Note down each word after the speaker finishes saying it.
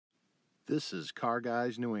This is Car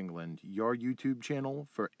Guys New England, your YouTube channel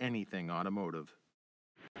for anything automotive.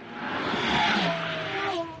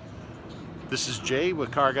 This is Jay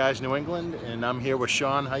with Car Guys New England, and I'm here with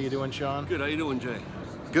Sean. How you doing, Sean? Good. How you doing, Jay?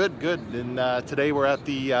 Good, good. And today we're at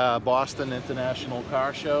the Boston International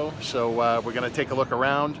Car Show, so we're going to take a look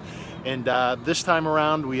around. And this time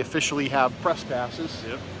around, we officially have press passes.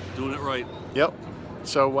 Yep, doing it right. Yep.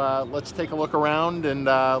 So let's take a look around and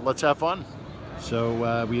let's have fun.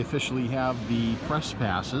 So we officially have the press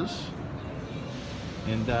passes,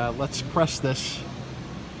 and let's press this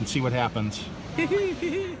and see what happens.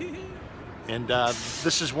 And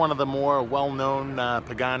this is one of the more well-known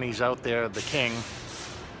Paganis out there, the King,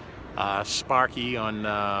 Sparky on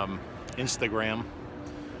Instagram.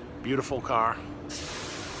 Beautiful car,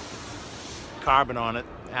 carbon on it,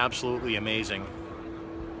 absolutely amazing.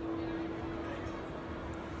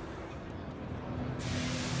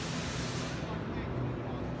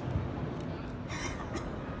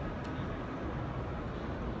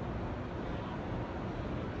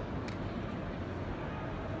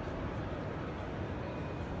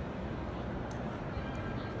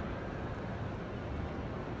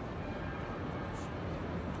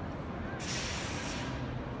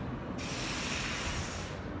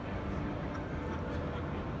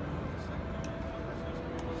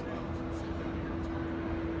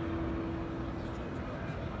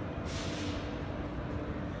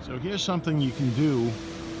 So here's something you can do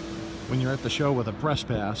when you're at the show with a press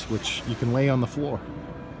pass, which you can lay on the floor,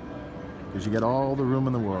 because you get all the room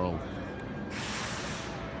in the world.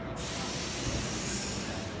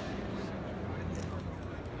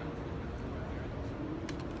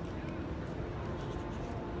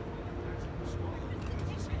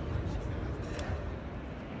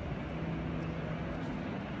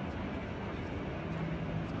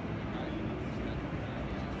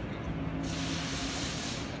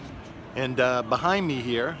 And behind me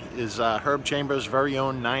here is Herb Chambers' very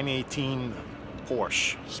own 918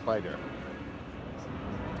 Porsche Spyder.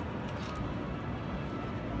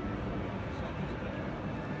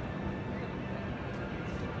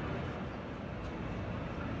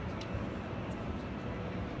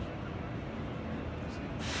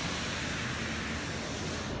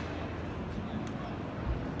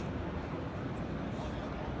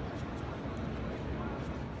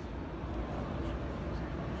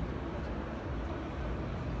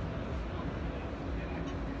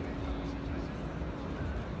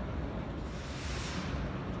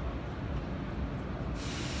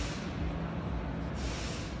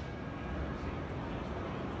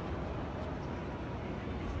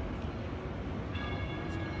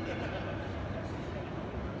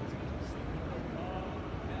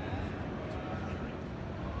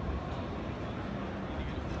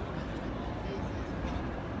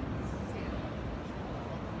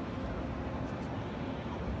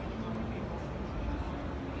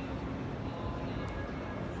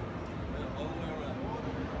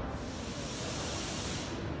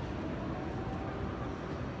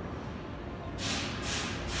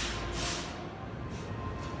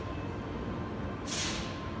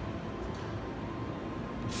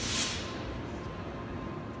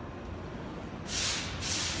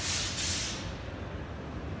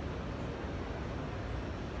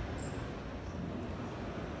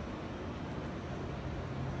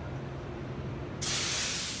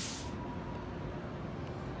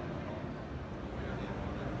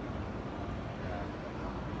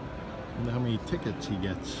 I wonder how many tickets he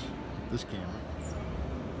gets with this camera.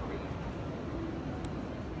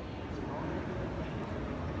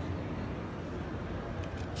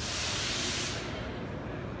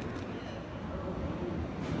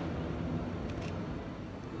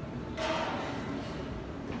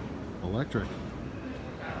 Electric.